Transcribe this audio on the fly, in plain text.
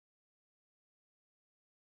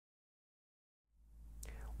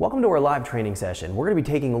Welcome to our live training session. We're going to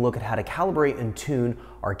be taking a look at how to calibrate and tune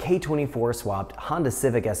our K24 swapped Honda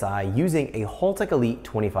Civic Si using a Haltech Elite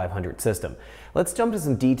 2500 system. Let's jump to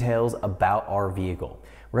some details about our vehicle.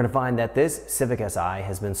 We're going to find that this Civic Si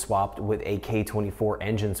has been swapped with a K24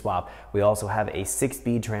 engine swap. We also have a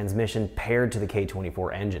 6-speed transmission paired to the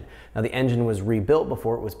K24 engine. Now the engine was rebuilt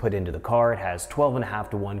before it was put into the car. It has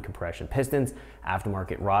 12.5:1 compression pistons,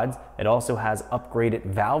 aftermarket rods. It also has upgraded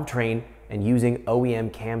valve train and using OEM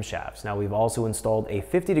camshafts. Now we've also installed a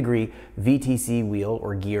 50-degree VTC wheel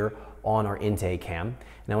or gear on our intake cam.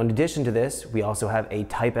 Now in addition to this, we also have a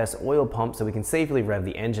Type S oil pump so we can safely rev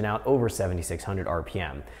the engine out over 7,600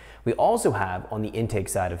 RPM. We also have on the intake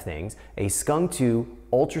side of things a Skunk 2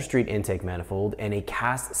 Ultra Street intake manifold and a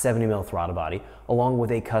cast 70mm throttle body along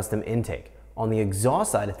with a custom intake. On the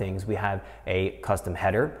exhaust side of things, we have a custom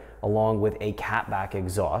header along with a catback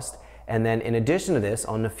exhaust. And then in addition to this,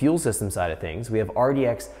 on the fuel system side of things, we have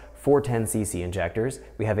RDX 410cc injectors.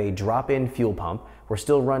 We have a drop-in fuel pump. We're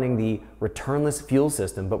still running the returnless fuel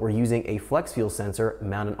system, but we're using a flex fuel sensor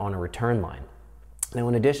mounted on a return line. Now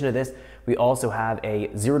in addition to this, we also have a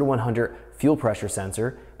 0 to 100 fuel pressure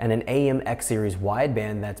sensor and an AM X series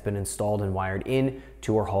wideband that's been installed and wired in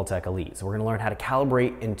to our Haltech Elite. So we're going to learn how to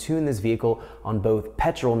calibrate and tune this vehicle on both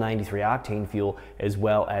petrol 93 octane fuel as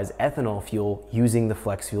well as ethanol fuel using the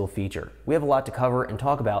flex fuel feature. We have a lot to cover and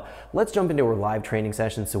talk about. Let's jump into our live training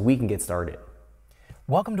session so we can get started.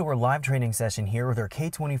 Welcome to our live training session here with our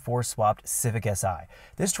K24 swapped Civic Si.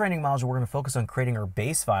 This training module, we're going to focus on creating our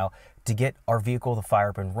base file to get our vehicle to fire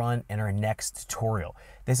up and run in our next tutorial.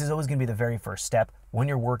 This is always going to be the very first step when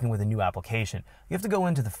you're working with a new application. You have to go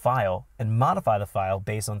into the file and modify the file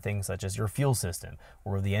based on things such as your fuel system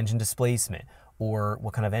or the engine displacement or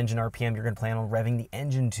what kind of engine RPM you're going to plan on revving the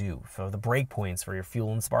engine to, for the breakpoints for your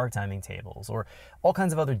fuel and spark timing tables, or all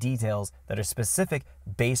kinds of other details that are specific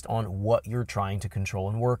based on what you're trying to control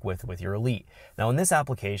and work with your Elite. Now in this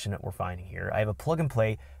application that we're finding here, I have a plug and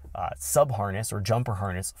play sub harness or jumper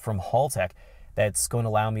harness from Haltech that's going to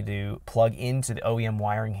allow me to plug into the OEM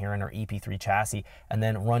wiring here in our EP3 chassis and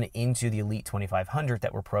then run into the Elite 2500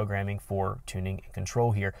 that we're programming for tuning and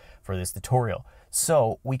control here for this tutorial.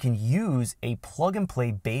 So we can use a plug and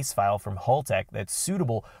play base file from Haltech that's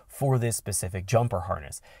suitable for this specific jumper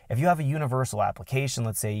harness. If you have a universal application,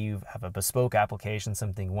 let's say you have a bespoke application,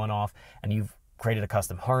 something one-off, and you've created a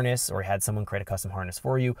custom harness or had someone create a custom harness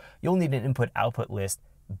for you, you'll need an input-output list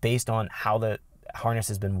based on how the harness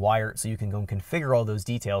has been wired, so you can go and configure all those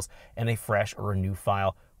details in a fresh or a new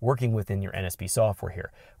file working within your NSP software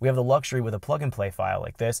here. We have the luxury with a plug and play file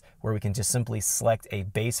like this where we can just simply select a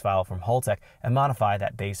base file from Haltech and modify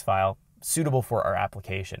that base file suitable for our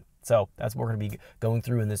application. So that's what we're going to be going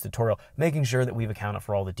through in this tutorial, making sure that we've accounted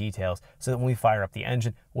for all the details so that when we fire up the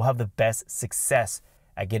engine, we'll have the best success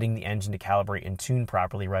at getting the engine to calibrate and tune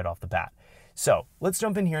properly right off the bat. So let's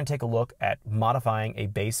jump in here and take a look at modifying a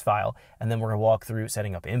base file, and then we're going to walk through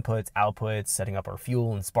setting up inputs, outputs, setting up our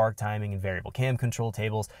fuel and spark timing and variable cam control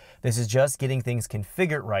tables. This is just getting things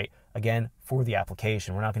configured right, again, for the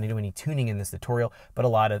application. We're not going to do any tuning in this tutorial, but a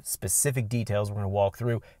lot of specific details we're going to walk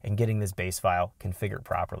through and getting this base file configured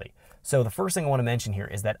properly. So the first thing I want to mention here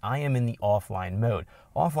is that I am in the offline mode.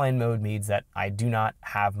 Offline mode means that I do not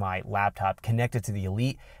have my laptop connected to the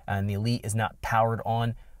Elite, and the Elite is not powered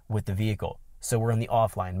on with the vehicle. So we're in the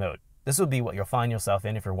offline mode. This will be what you'll find yourself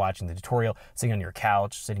in if you're watching the tutorial, sitting on your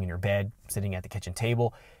couch, sitting in your bed, sitting at the kitchen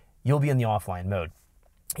table. You'll be in the offline mode.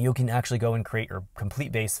 You can actually go and create your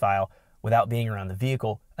complete base file without being around the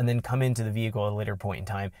vehicle, and then come into the vehicle at a later point in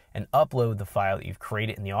time and upload the file that you've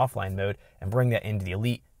created in the offline mode and bring that into the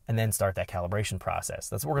Elite and then start that calibration process.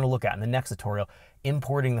 That's what we're going to look at in the next tutorial,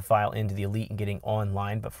 importing the file into the Elite and getting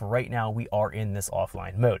online. But for right now, we are in this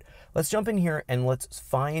offline mode. Let's jump in here and let's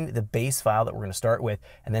find the base file that we're going to start with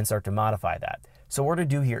and then start to modify that. So what we're going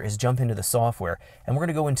to do here is jump into the software, and we're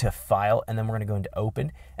going to go into File, and then we're going to go into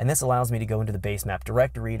Open, and this allows me to go into the Basemap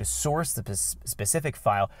directory to source the specific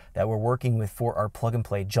file that we're working with for our plug and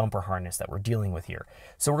play jumper harness that we're dealing with here.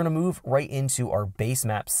 So we're going to move right into our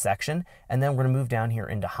Basemap section, and then we're going to move down here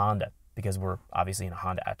into Honda, because we're obviously in a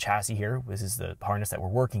Honda chassis here. This is the harness that we're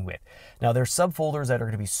working with. Now there's subfolders that are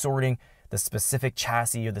going to be sorting the specific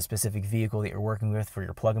chassis or the specific vehicle that you're working with for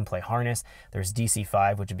your plug and play harness. There's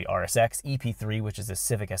DC5, which would be RSX, EP3, which is the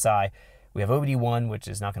Civic Si. We have OBD1, which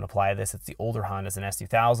is not going to apply to this. It's the older Honda's an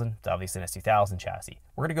S2000. It's obviously an S2000 chassis.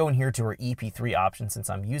 We're going to go in here to our EP3 option since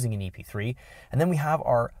I'm using an EP3. And then we have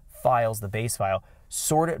our files, the base file,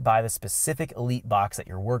 sorted by the specific Elite box that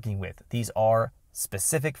you're working with. These are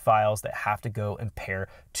specific files that have to go and pair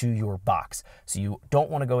to your box. So you don't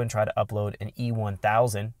want to go and try to upload an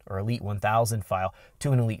E1000 or Elite 1000 file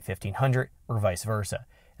to an Elite 1500 or vice versa.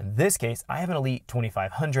 In this case, I have an Elite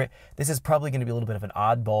 2500. This is probably going to be a little bit of an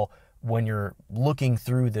oddball when you're looking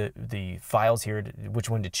through the files here, which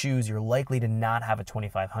one to choose. You're likely to not have a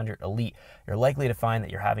 2500 Elite. You're likely to find that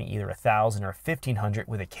you're having either a 1000 or a 1500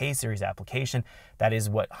 with a K-series application. That is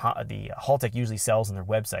what the Haltech usually sells on their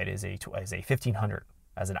website, is a 1500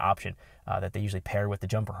 as an option that they usually pair with the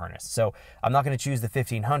jumper harness. So I'm not going to choose the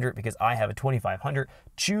 1500 because I have a 2500.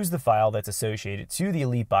 Choose the file that's associated to the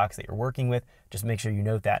Elite box that you're working with. Just make sure you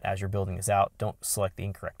note that as you're building this out. Don't select the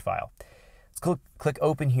incorrect file. Let's click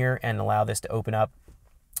open here and allow this to open up.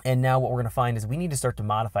 And now what we're going to find is we need to start to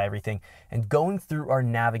modify everything and going through our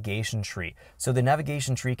navigation tree. So the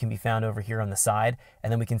navigation tree can be found over here on the side,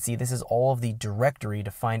 and then we can see this is all of the directory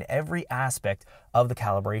to find every aspect of the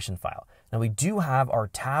calibration file. Now we do have our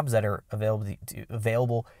tabs that are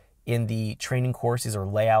available in the training courses or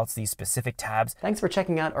layouts, these specific tabs. Thanks for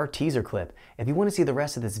checking out our teaser clip. If you want to see the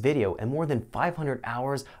rest of this video and more than 500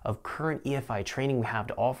 hours of current EFI training we have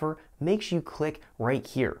to offer, make sure you click right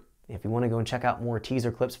here. If you want to go and check out more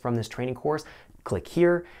teaser clips from this training course, click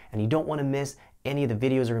here. And you don't want to miss any of the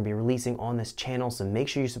videos we're going to be releasing on this channel, so make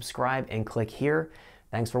sure you subscribe and click here.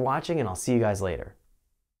 Thanks for watching, and I'll see you guys later.